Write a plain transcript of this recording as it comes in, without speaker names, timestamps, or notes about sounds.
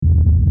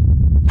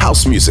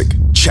House music,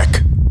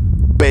 check.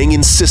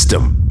 Banging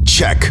system,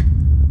 check.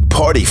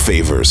 Party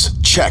favors,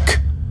 check.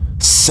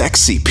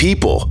 Sexy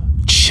people,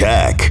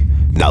 check.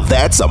 Now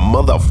that's a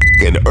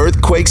motherfucking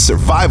earthquake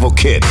survival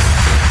kit.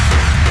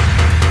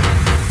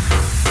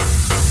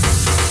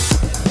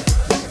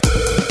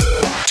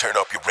 Turn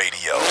up your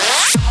radio.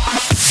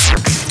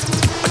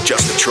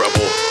 Adjust the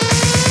treble.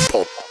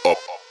 Pump up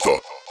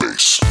the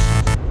bass.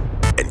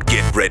 And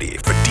get ready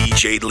for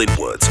DJ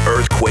Lynnwood's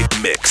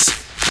Earthquake Mix.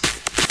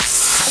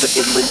 The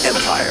Inland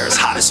Empire's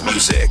hottest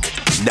music.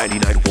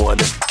 99.1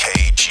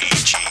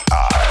 KGGI.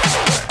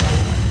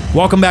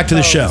 Welcome back to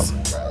the show.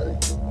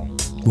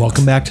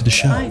 Welcome back to the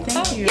show. Hi,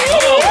 thank you.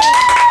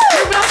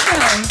 You're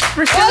welcome.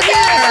 We're still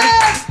here.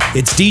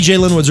 It's DJ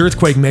Lynnwood's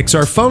Earthquake Mix.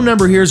 Our phone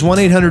number here is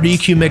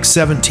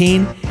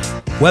 1-800-EQ-MIX-17.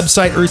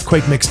 Website,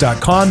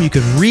 earthquakemix.com. You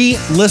can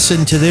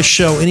re-listen to this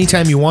show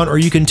anytime you want, or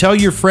you can tell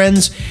your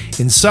friends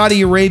in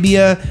Saudi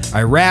Arabia,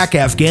 Iraq,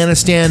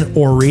 Afghanistan,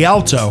 or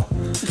Rialto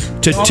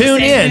to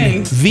tune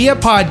in via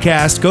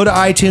podcast. Go to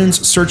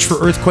iTunes, search for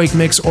Earthquake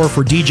Mix or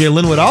for DJ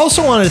Lynnwood. I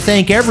also want to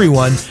thank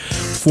everyone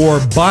for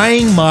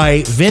buying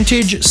my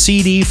vintage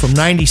CD from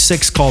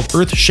 96 called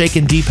Earth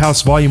Shaken Deep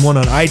House Volume 1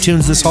 on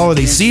iTunes this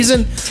holiday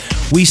season.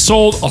 We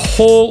sold a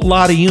whole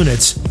lot of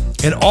units,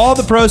 and all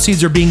the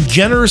proceeds are being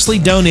generously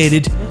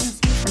donated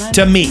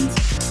to me.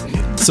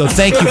 So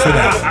thank you for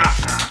that.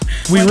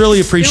 We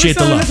really appreciate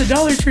the love. At the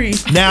Dollar Tree.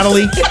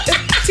 Natalie.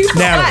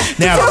 Natalie.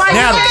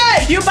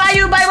 You buy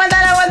 $1.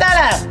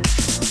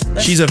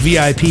 She's a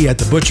VIP at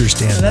the butcher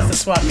stand. That's a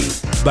swap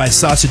meet. Buy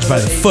sausage by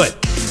the foot.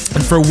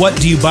 And for what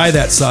do you buy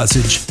that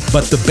sausage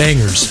but the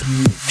bangers?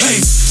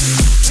 Hey.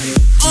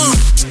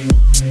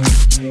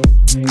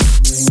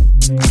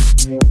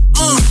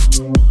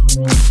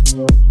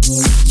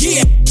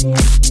 Yeah.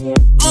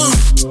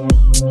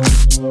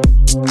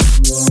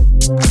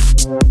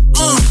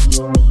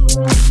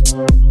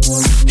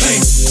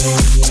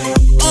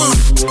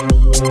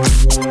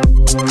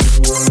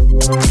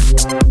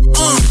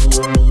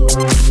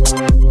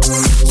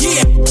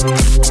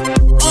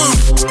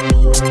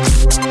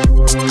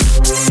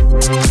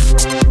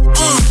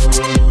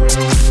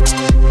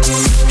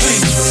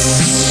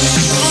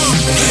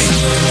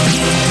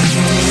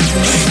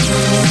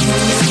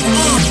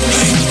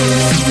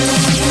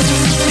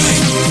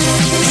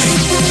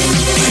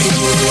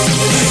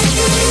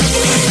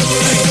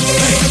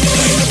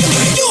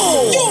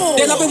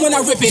 They love it when I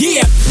rip it.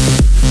 Yeah.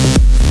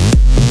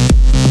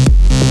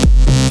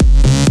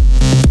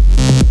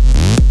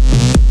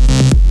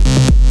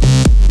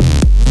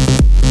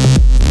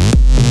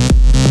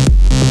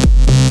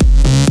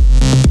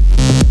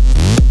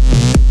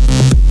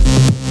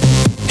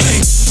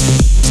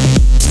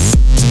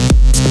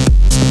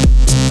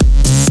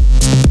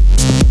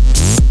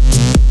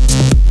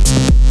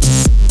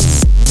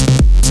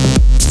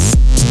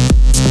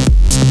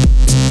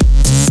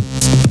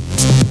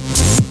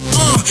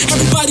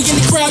 Everybody in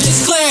the crowd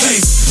is glad.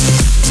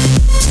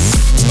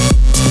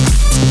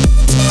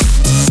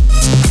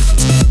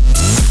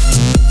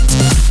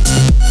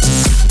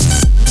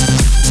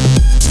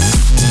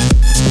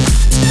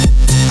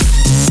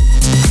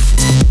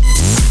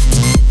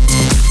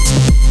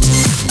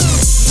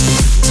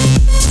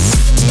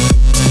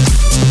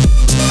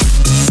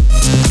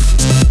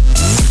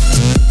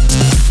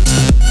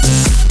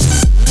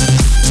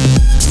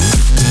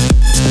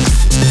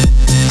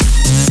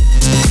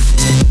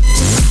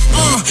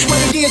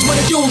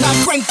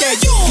 Crank that,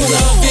 you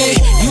love it,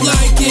 you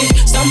like it,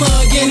 stop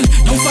mugging,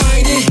 don't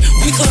fight it,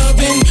 we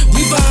clubbing,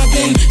 we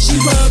vibing, she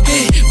rub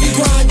it, we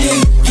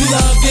grinding, you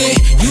love it,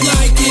 you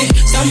like it,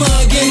 stop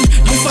mugging,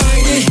 don't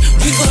fight it,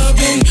 we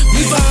clubbing,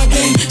 we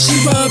vibing, she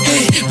rub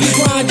it, we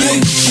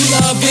grinding, you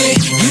love it,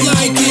 you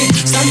like it,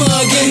 stop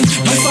mugging,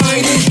 don't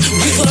fight it,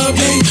 we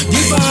clubbing,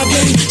 we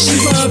vibing, she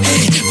rub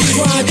it, we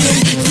grinding,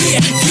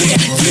 yeah, yeah,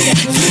 yeah,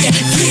 yeah,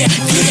 yeah, yeah,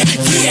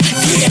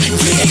 yeah,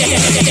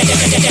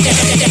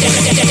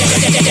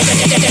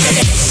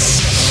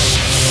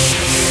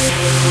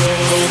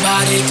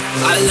 Robotic,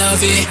 I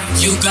love it,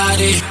 you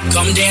got it,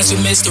 come dance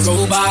with Mr.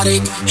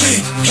 Robotic. Hey,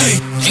 hey,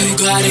 you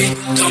got it,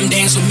 come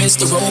dance with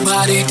Mr.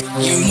 Robotic.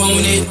 You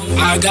want it,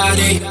 I got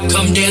it,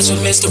 come dance with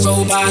Mr.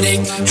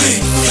 Robotic.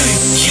 Hey, hey,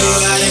 you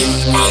got it,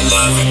 I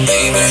love it,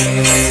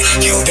 baby. Hey,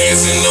 you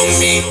dancing on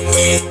me,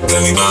 hey,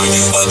 let me buy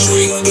you a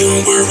drink.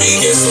 Don't worry,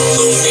 it's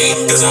all on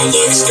me, cause I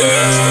love your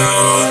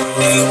style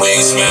and the way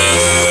you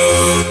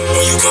smile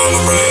when you come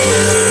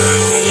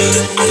around.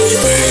 I know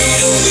you're ready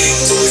to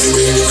leave, so if you're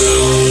ready to go,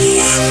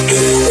 if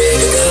you're ready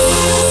to go,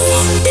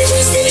 baby,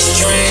 let's finish the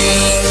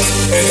drink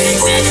and then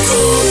grab your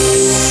coat.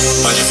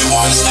 But if you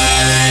wanna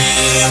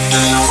stay,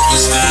 then I wanna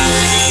stay,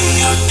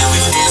 and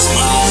we can get some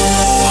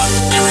more.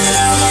 And bring it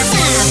down like 5,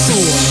 4,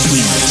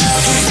 3,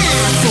 5, 4, 3,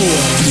 5, 4,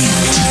 3,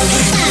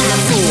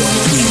 5, 4,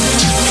 3,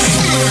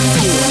 5, 4, 3, 5,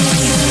 4.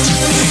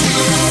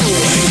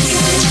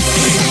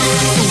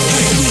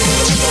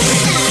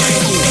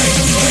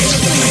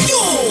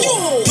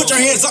 Put your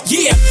hands up,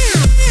 yeah.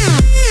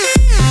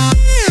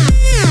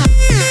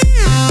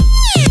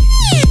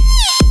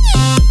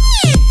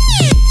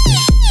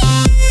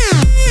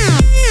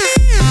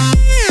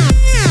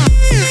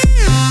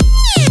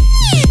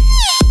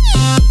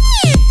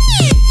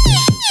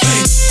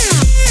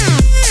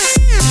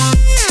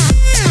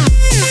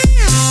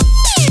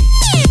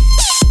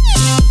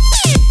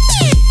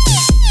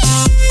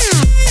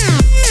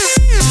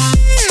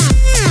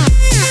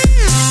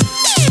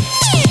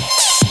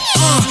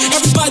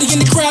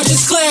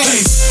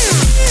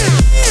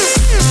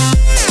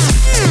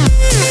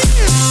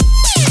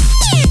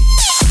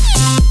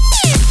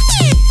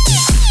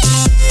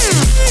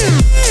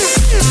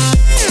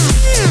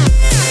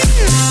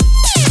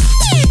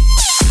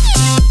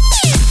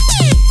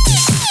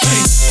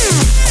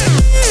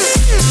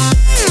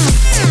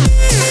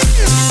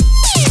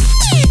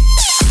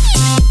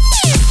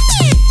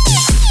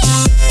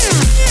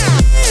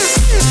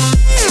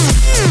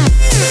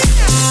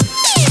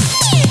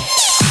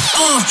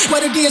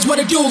 what it is, what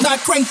it do. Now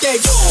crank that.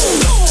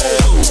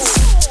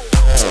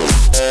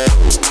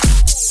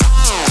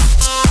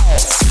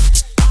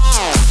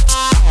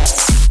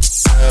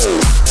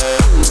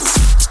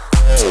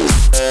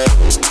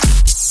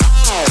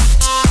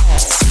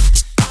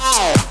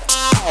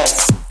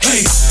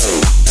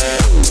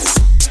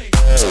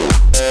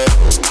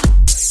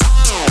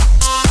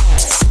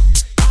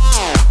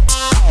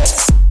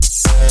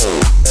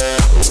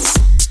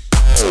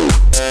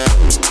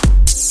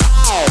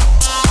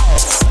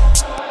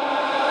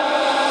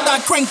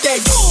 Crank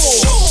that.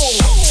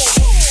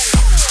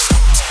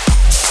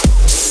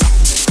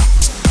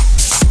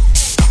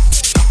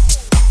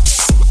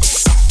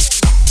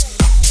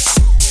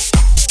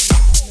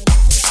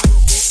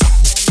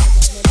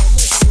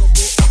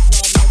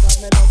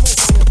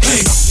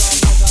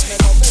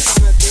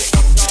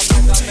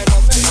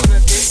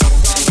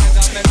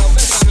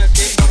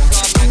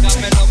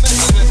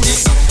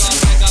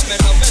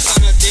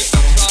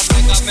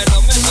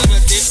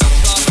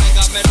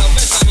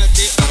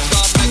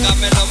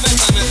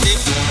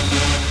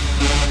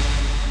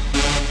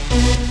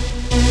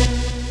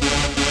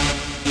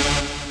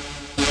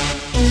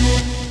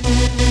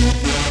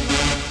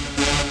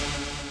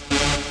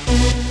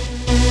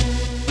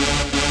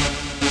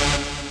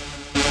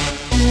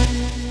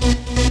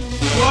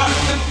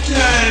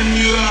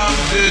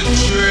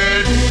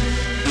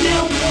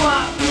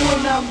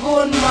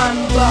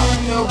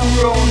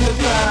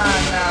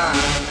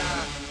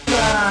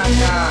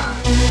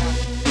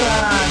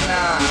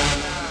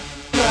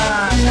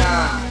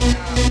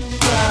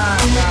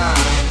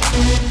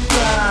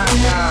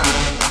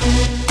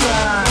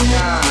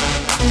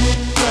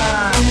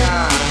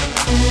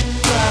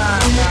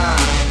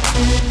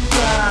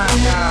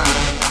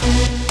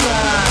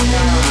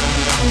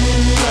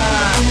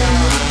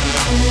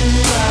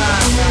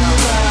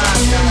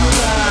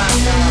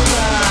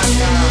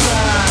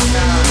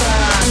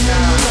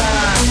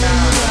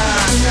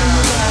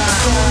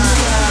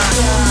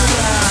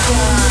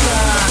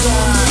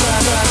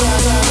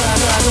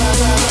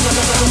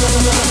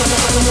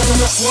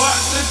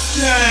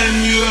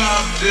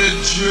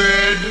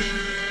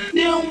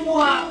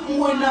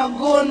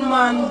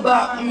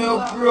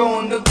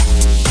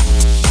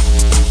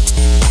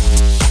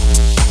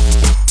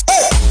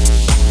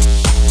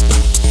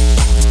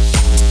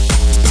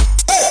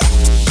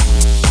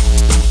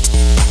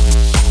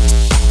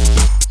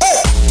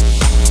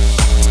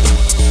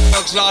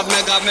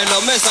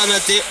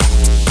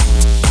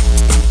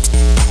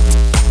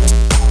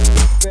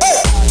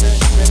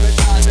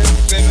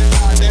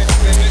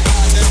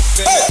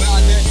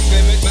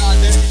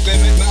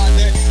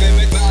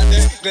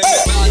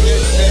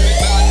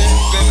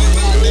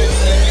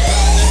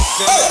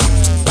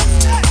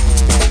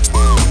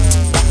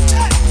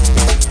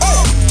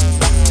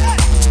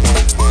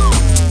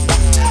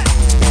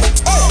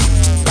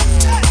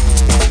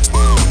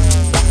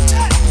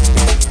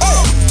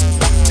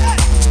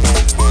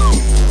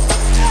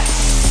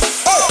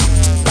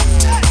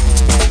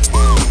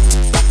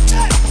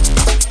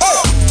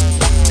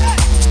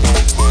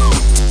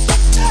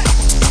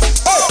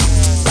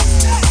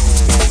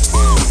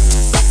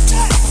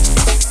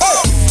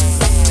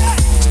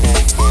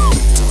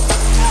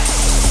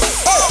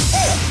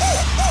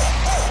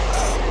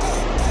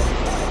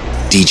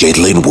 DJ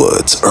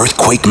Lynnwood's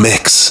Earthquake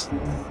Mix.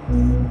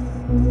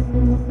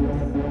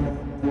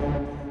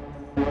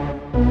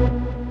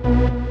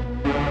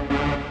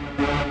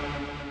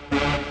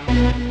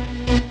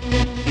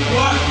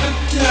 What the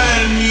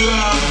time you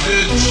have the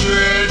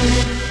dread?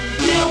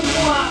 You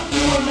want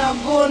when a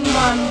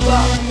gunman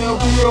back me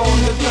up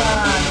round the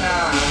corner.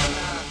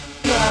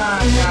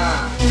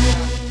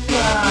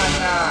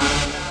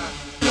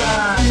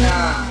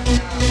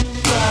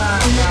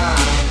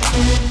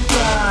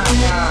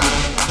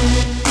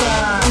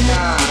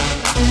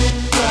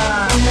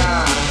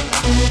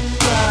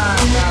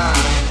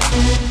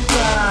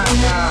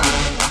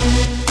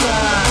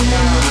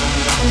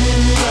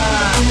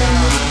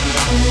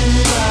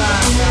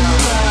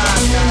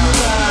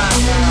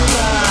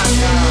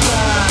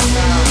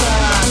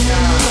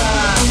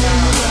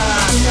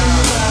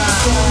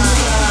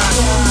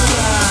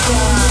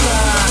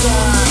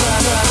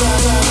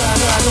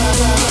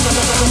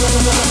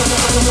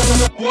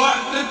 What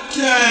the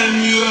time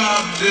you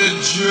have the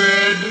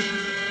dread?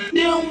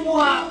 Them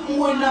want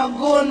when a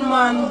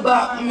gunman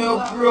back me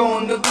up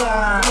round the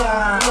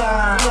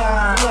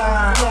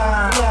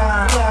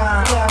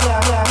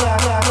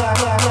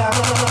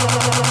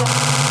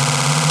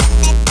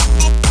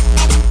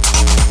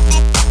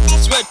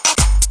Sweat.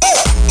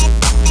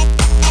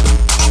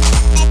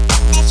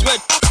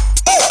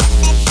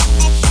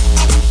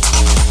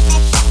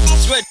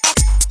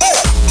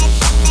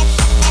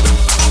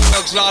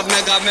 Lord,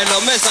 mega mellow,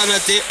 me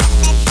sanity.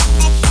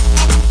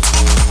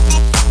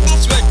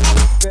 Sweat.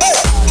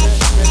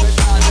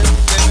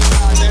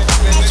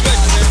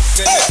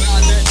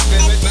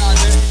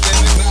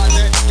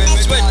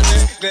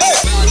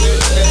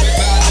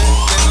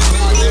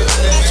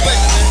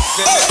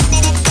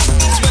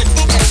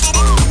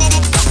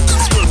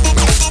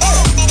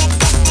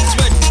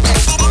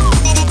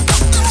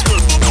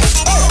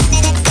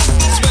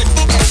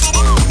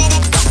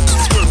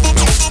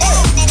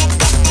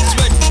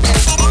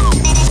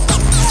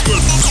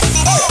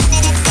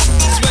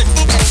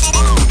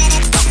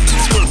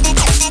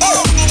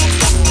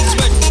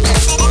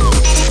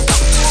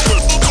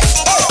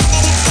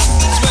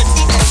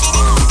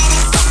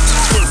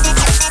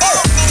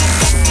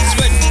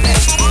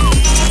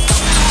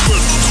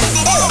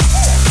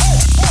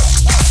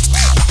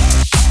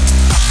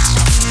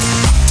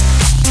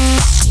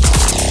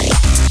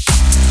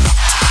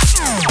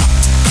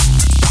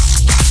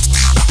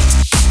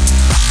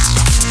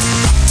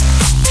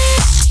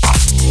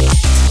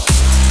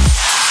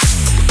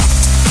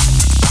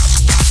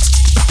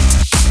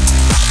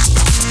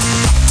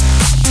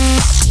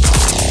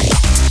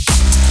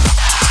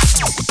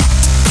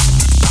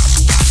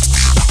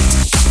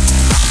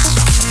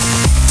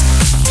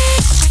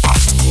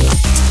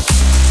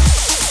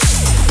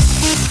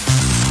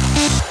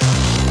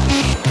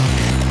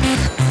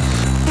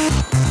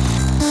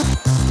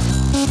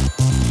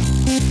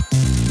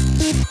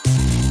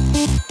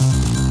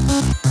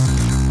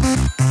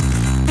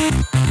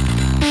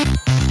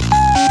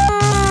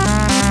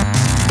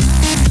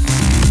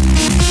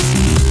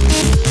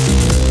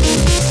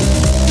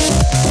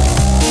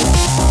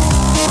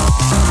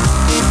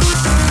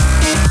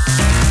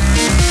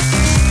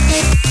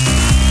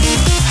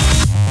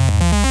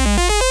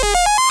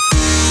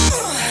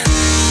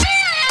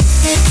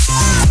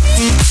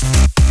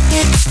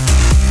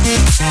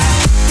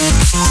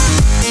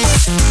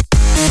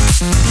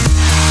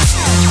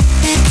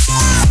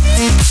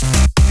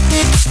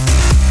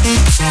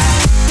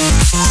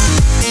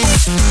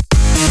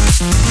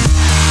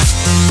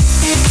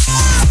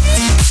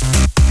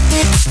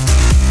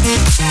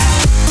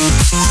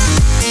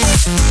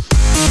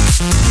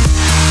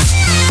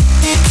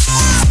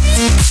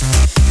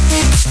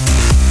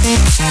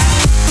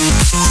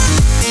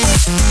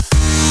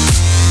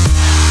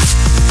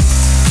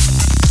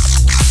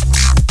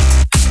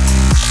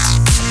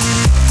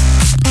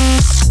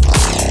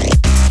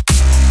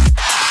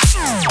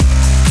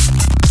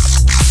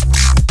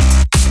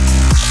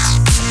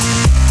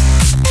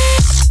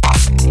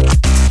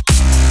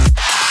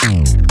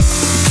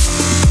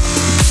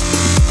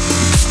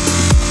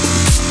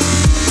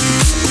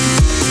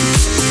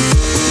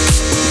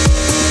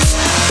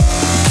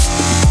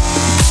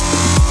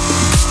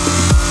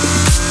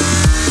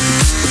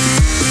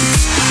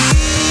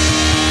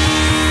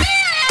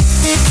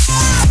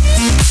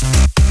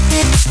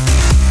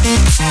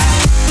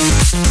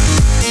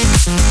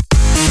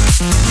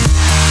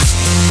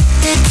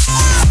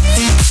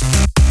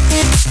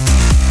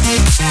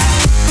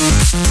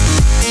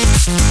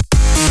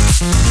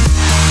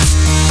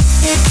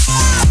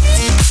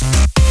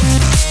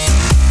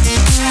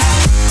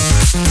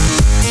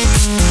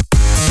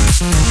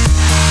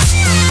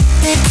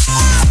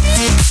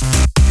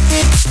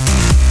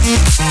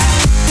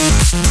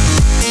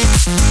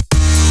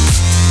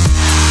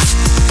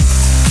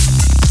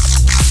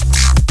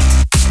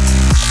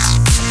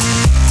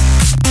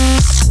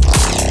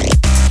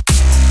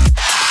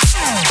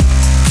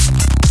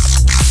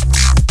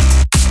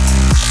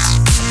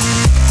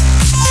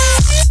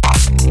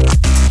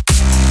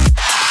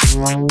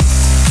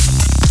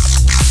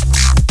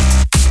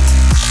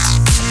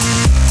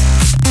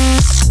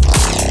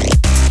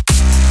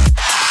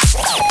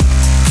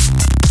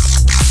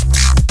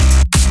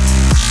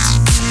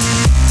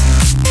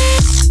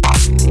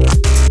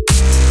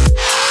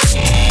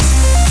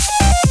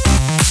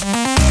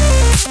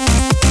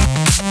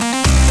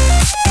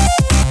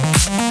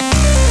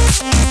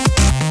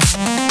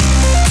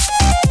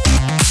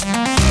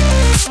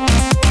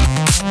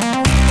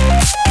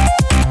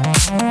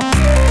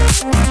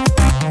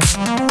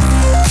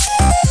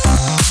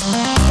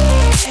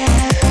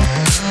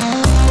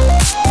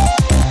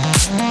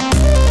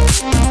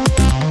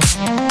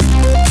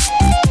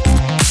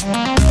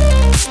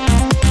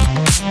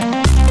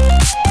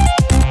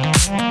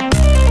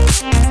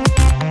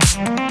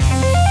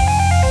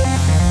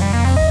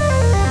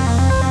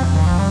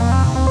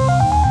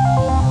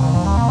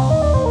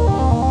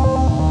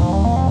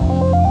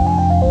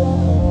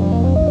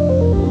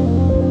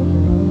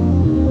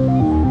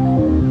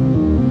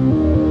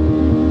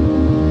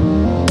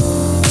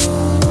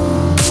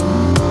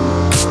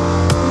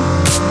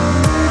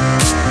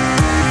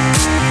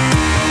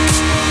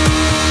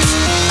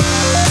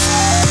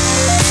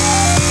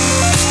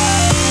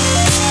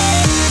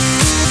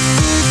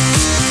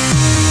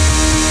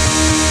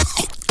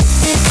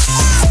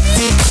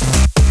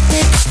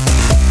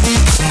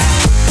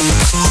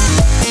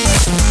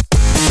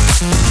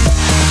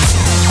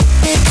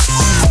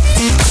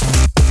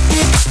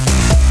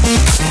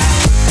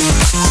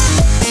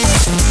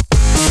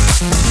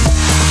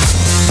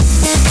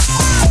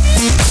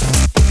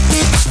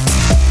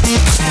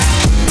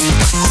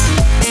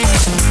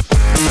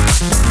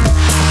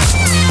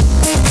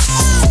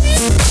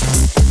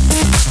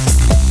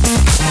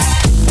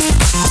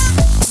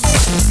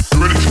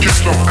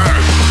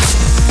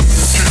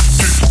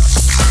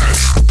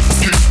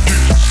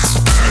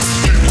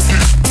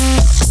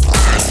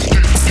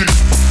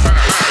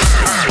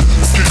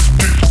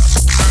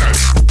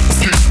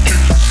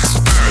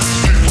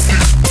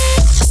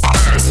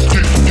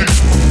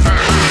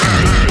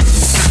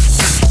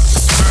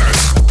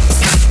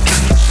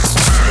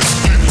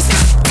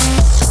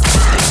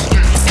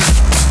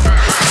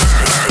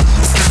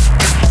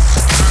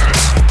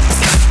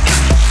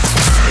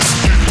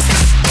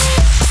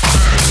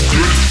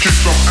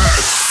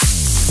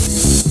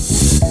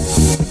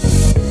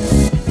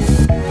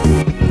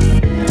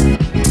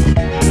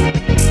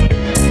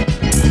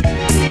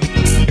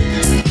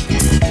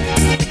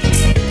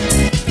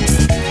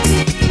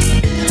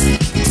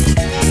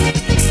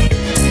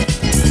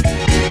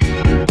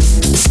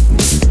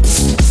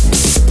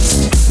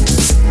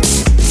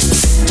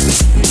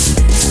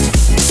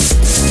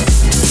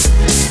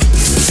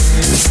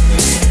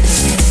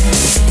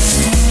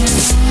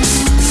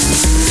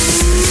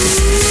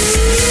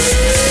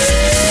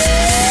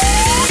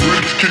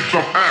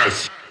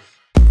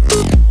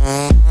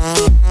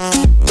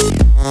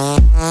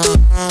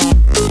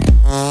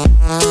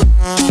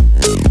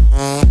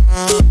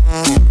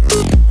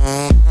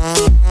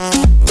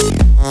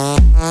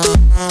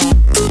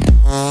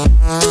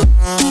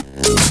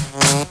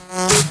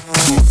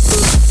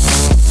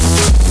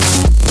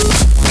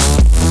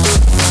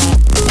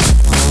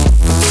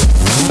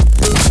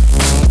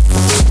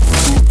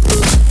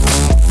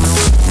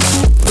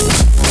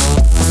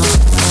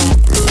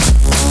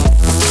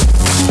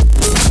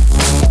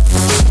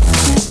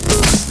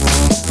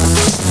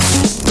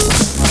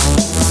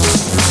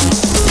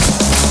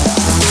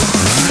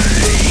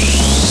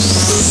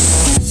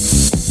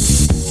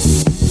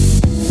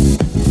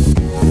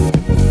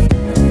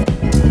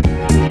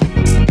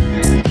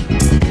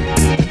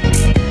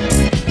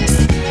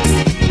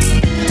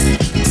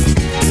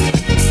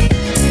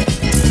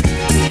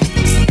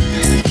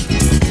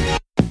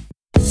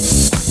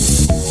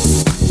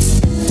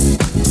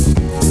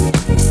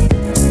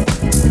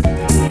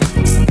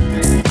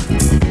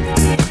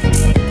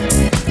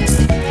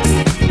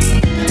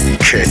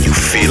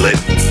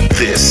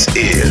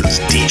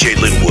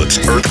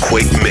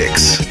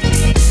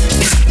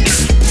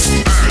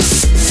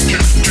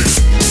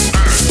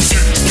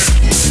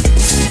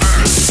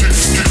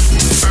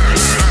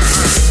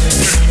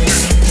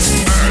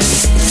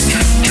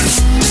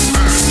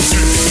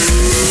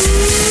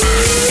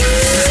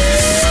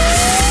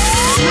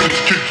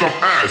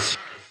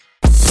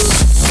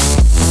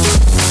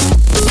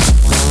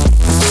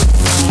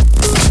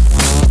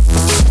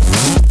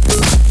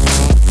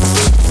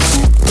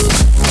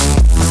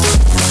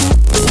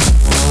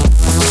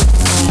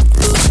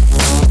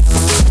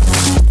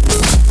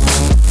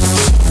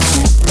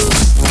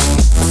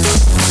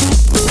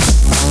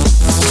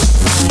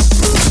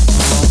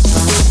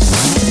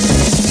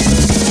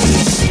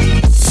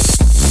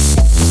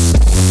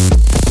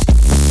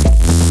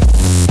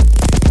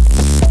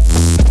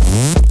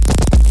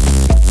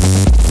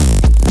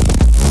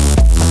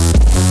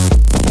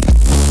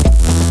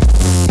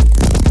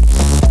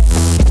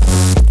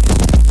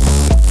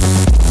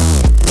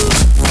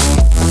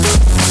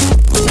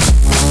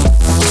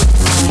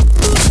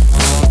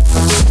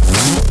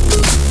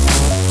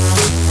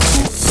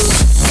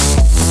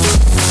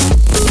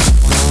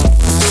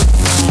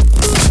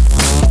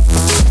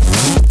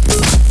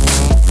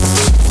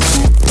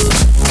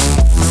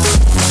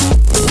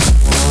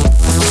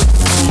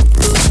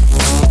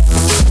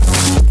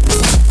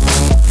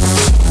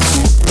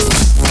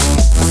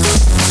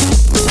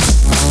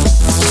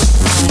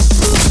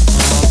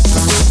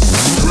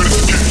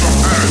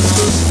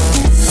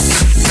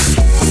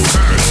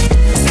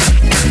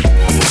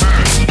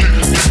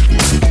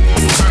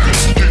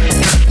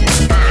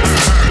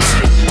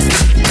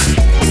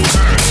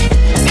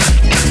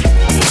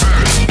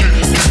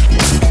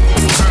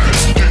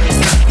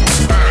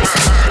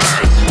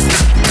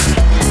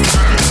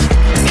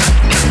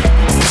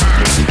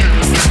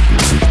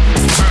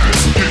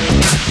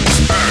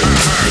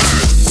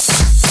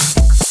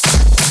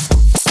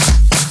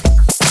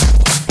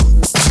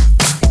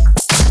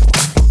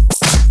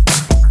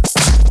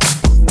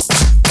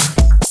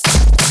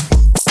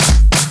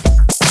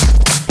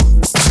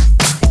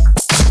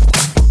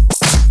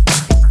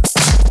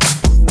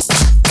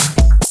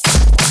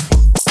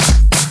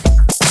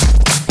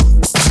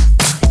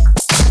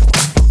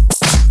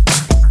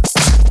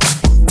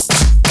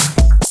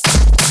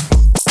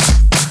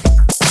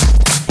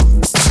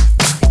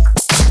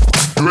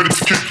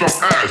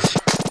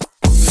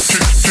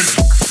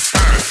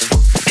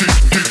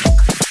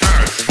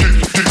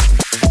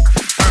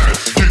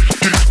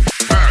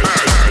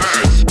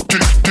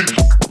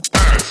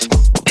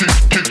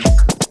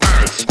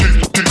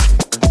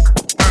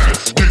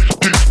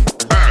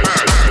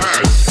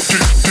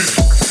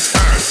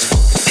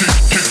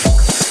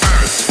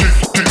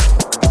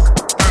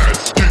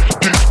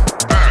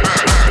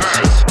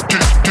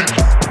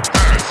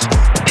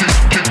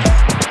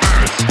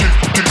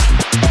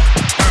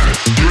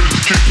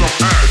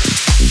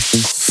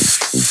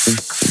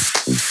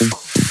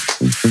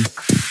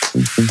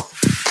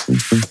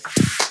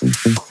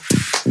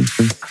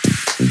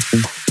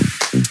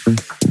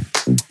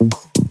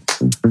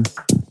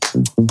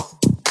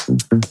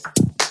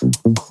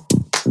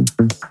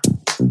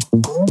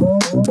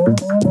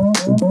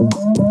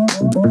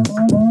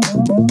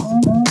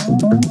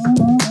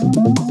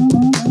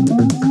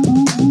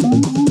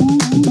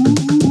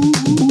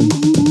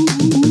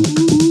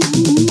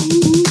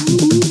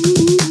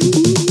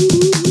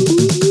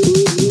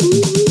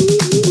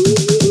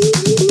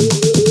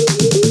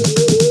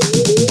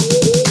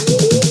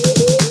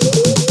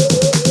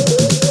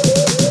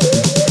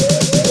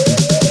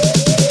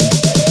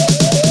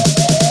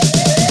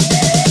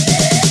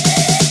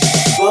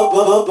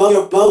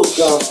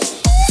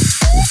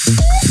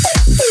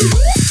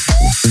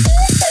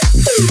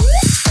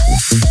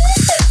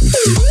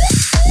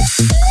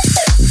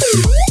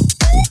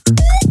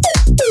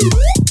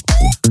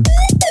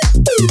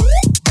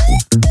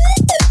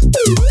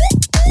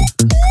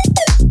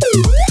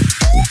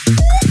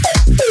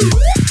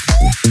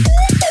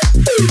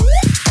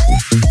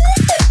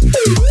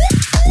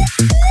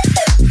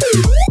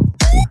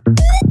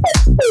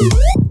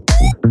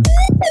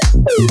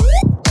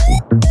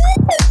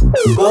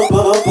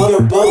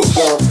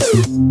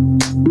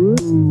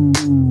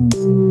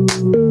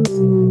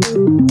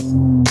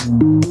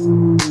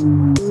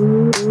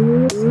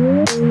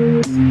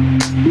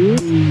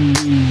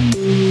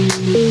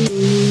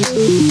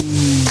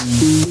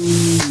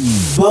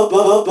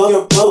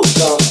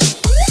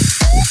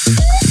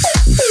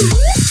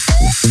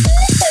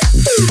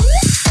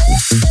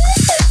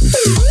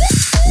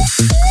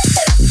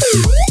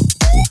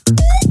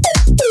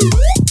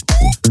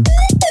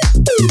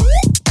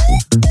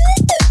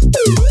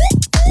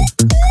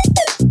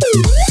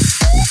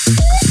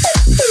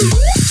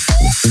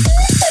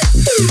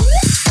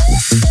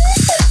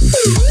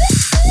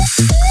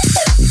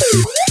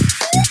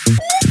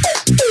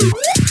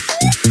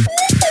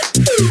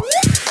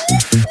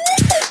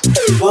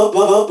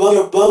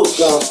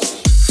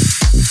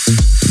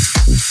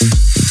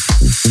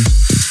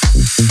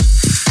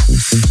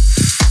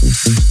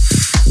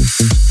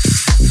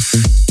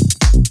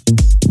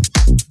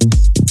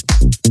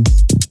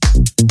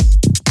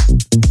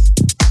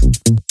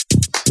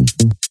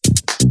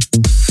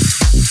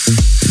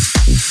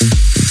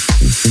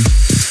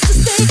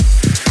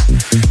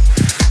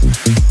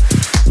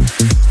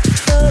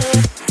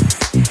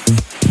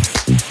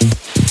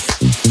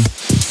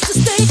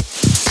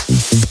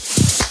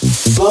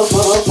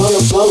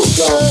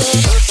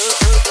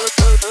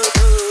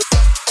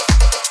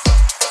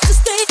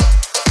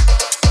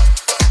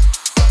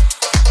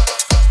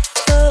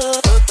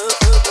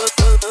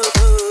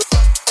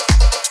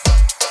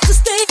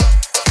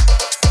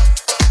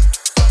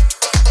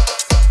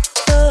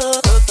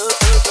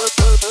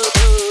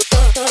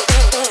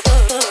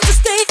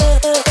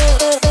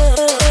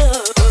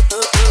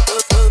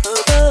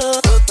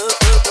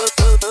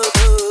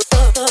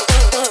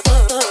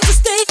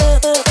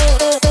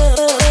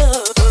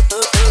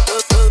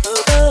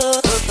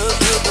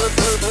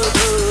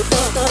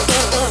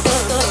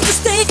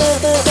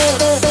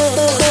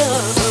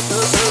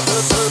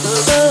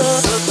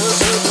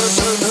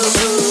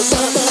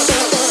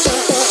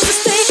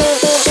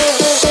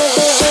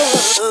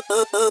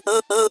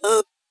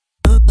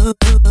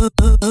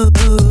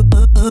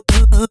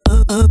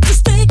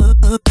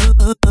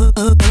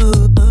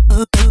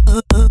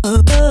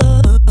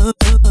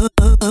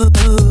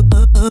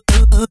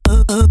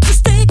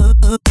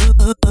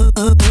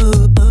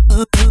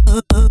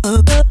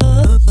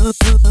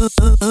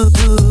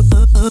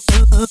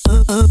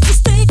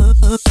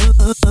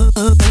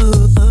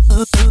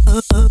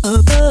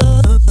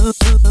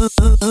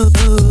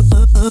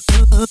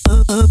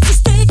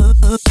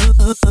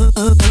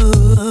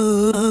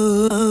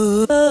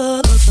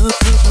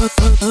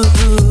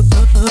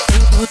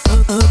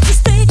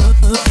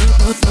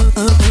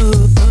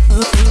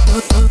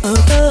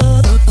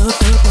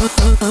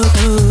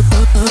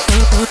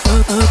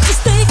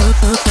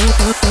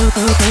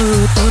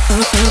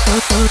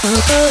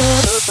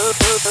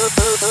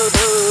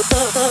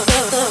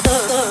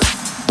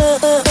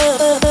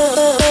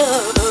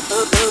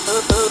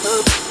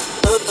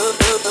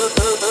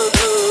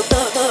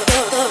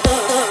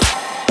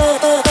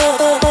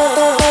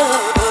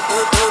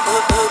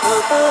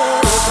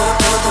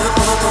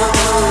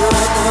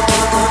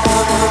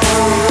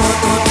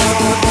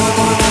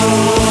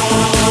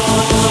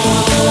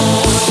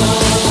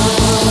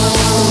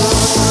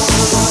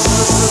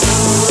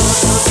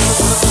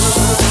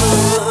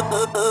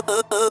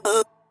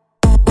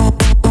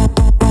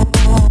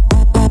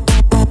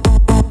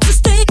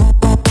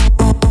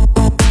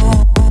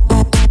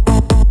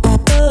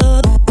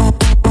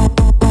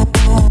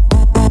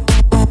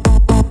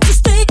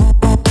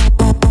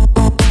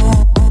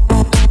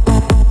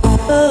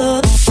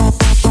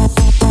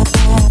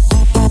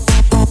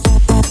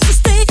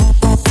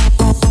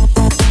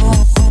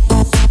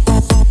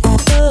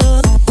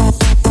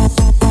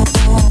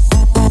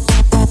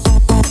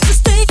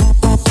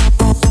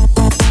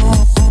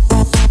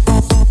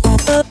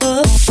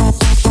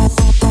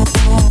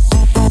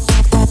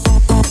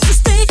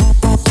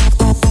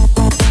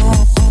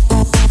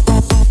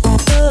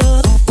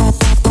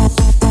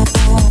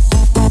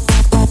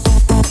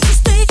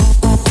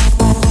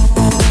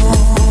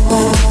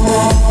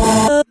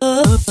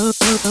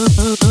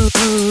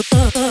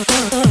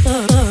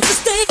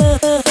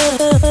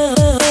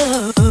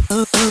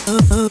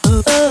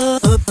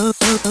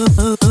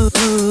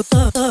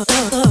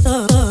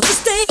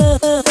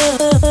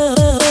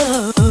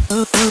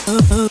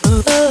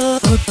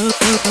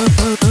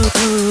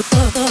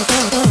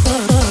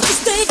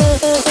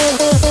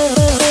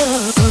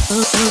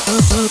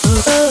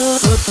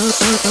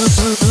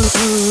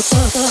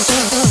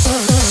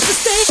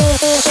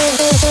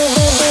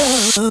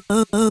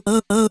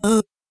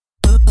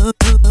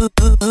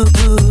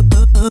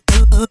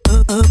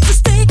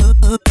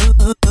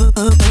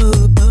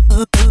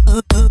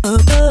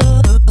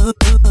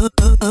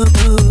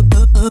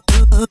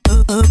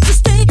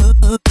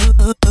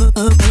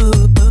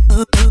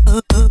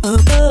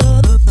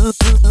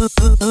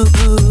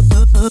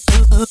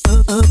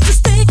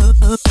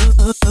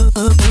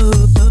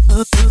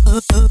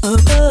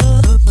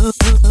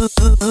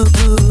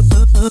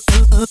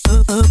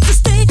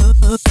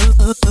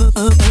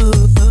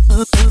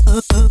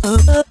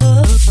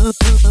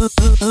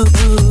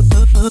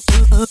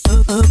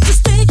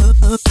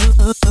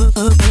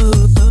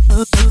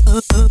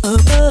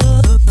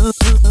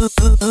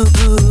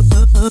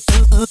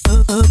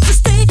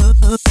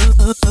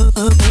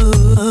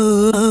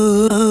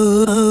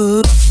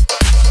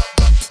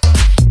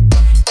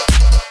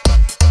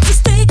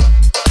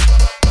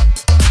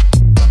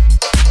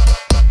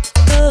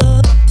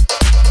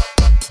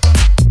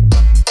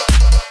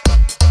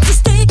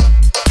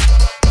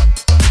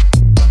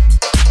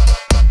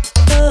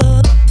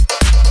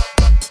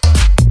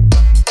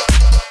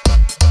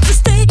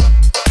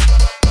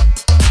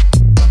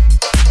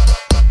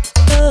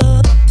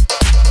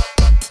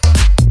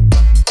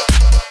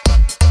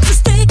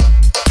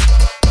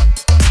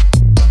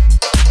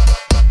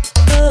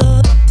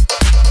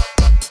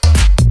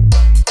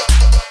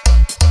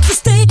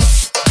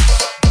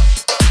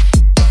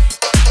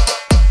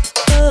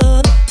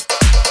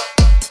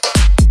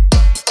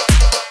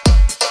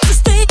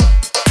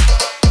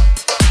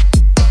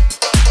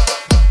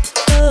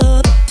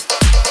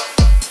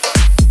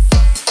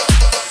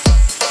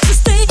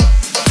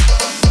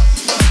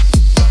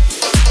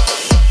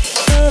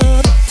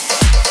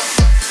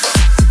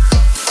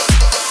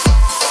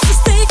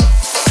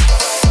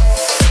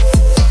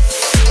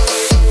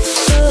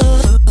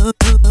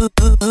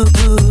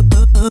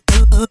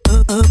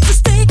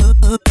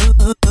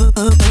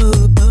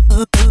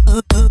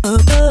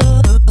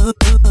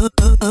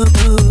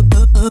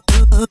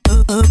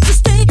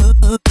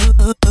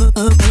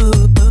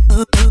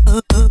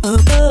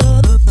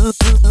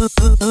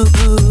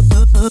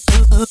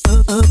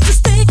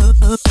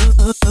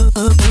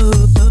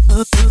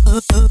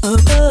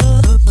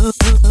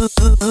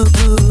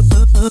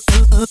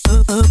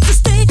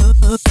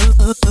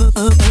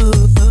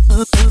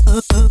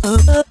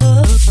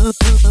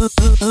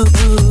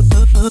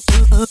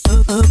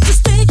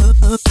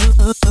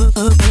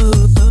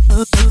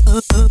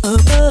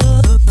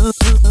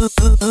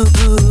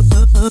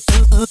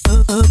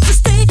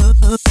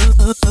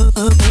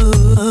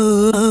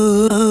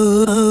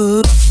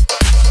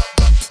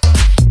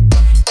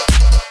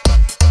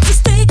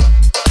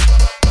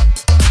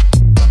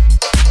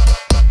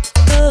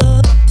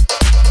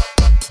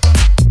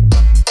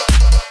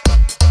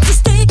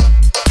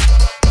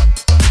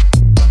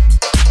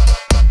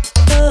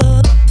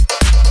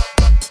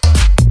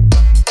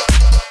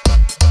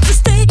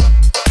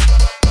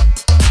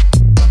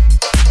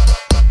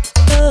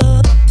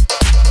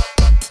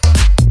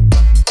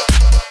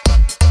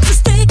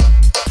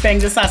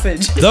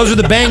 sausage. Those are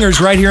the bangers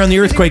right here on the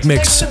Earthquake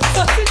Mix.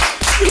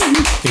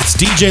 It's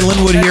DJ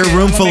Lynnwood here,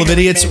 room full of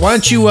idiots. Why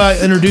don't you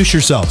introduce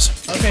yourselves?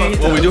 Okay.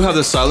 Well, we do have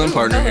the silent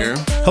partner here.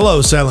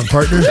 Hello, silent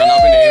partner. Shall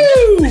not be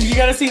named. You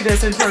gotta see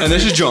this in person. And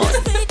this is John.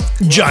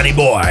 Johnny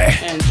Boy,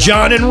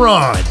 John and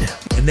Ron,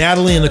 and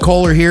Natalie and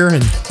Nicole are here,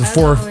 and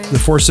the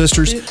four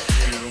sisters.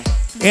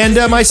 And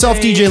myself,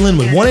 DJ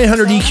Lynnwood,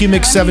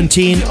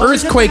 1-800-EQ-MIX-17,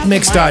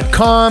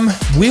 earthquakemix.com.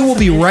 We will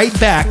be right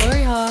back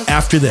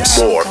after this.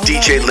 More of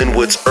DJ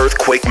Lynnwood's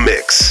Earthquake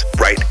Mix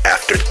right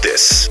after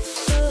this.